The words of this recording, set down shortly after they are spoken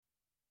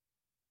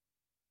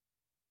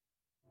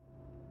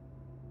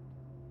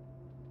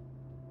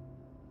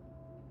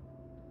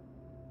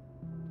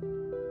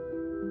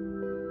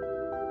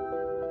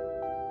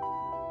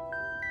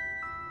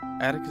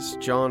Atticus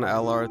John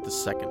Allard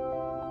II.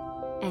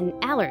 And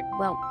Allard,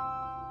 well,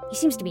 he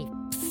seems to be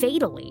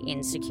fatally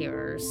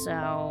insecure,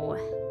 so...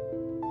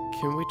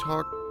 Can we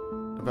talk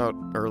about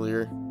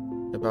earlier?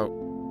 About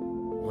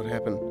what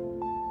happened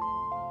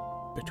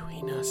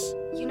between us?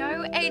 You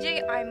know,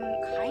 AJ, I'm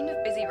kind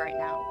of busy right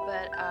now,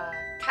 but,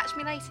 catch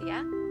me later,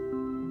 yeah?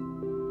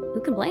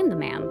 Who can blame the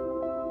man?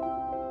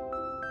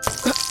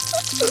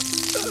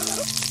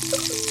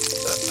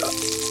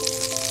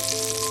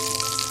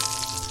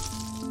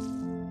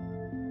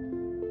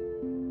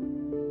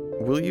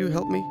 Will you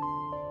help me?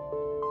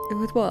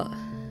 With what?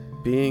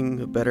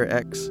 Being a better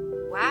ex?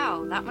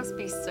 Wow, that must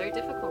be so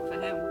difficult for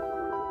him.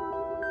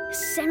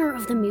 Center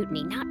of the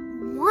mutiny, not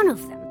one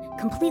of them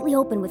completely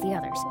open with the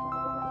others.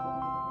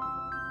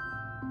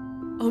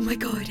 Oh my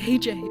god,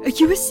 AJ, are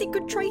you a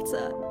secret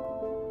traitor?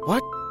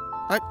 What?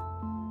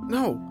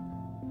 No.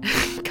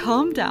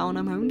 Calm down,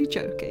 I'm only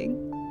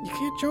joking. You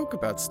can't joke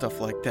about stuff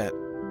like that.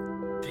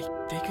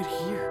 They could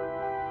hear.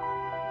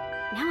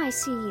 Now I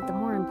see the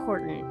more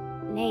important,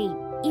 nay,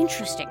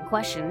 interesting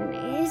question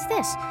is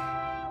this.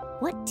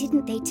 What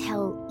didn't they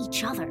tell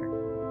each other?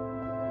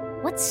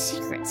 What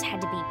secrets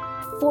had to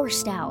be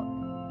forced out?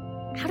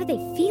 How did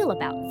they feel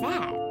about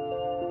that?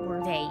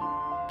 Were they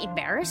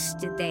embarrassed?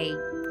 Did they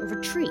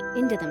retreat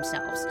into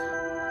themselves?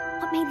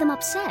 What made them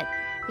upset?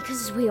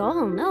 Because as we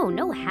all know,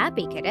 no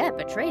happy cadet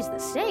betrays the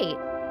state.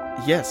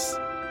 Yes.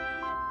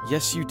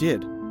 Yes, you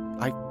did.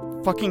 I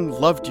fucking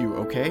loved you,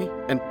 okay?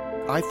 And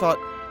I thought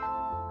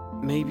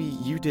maybe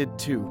you did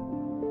too.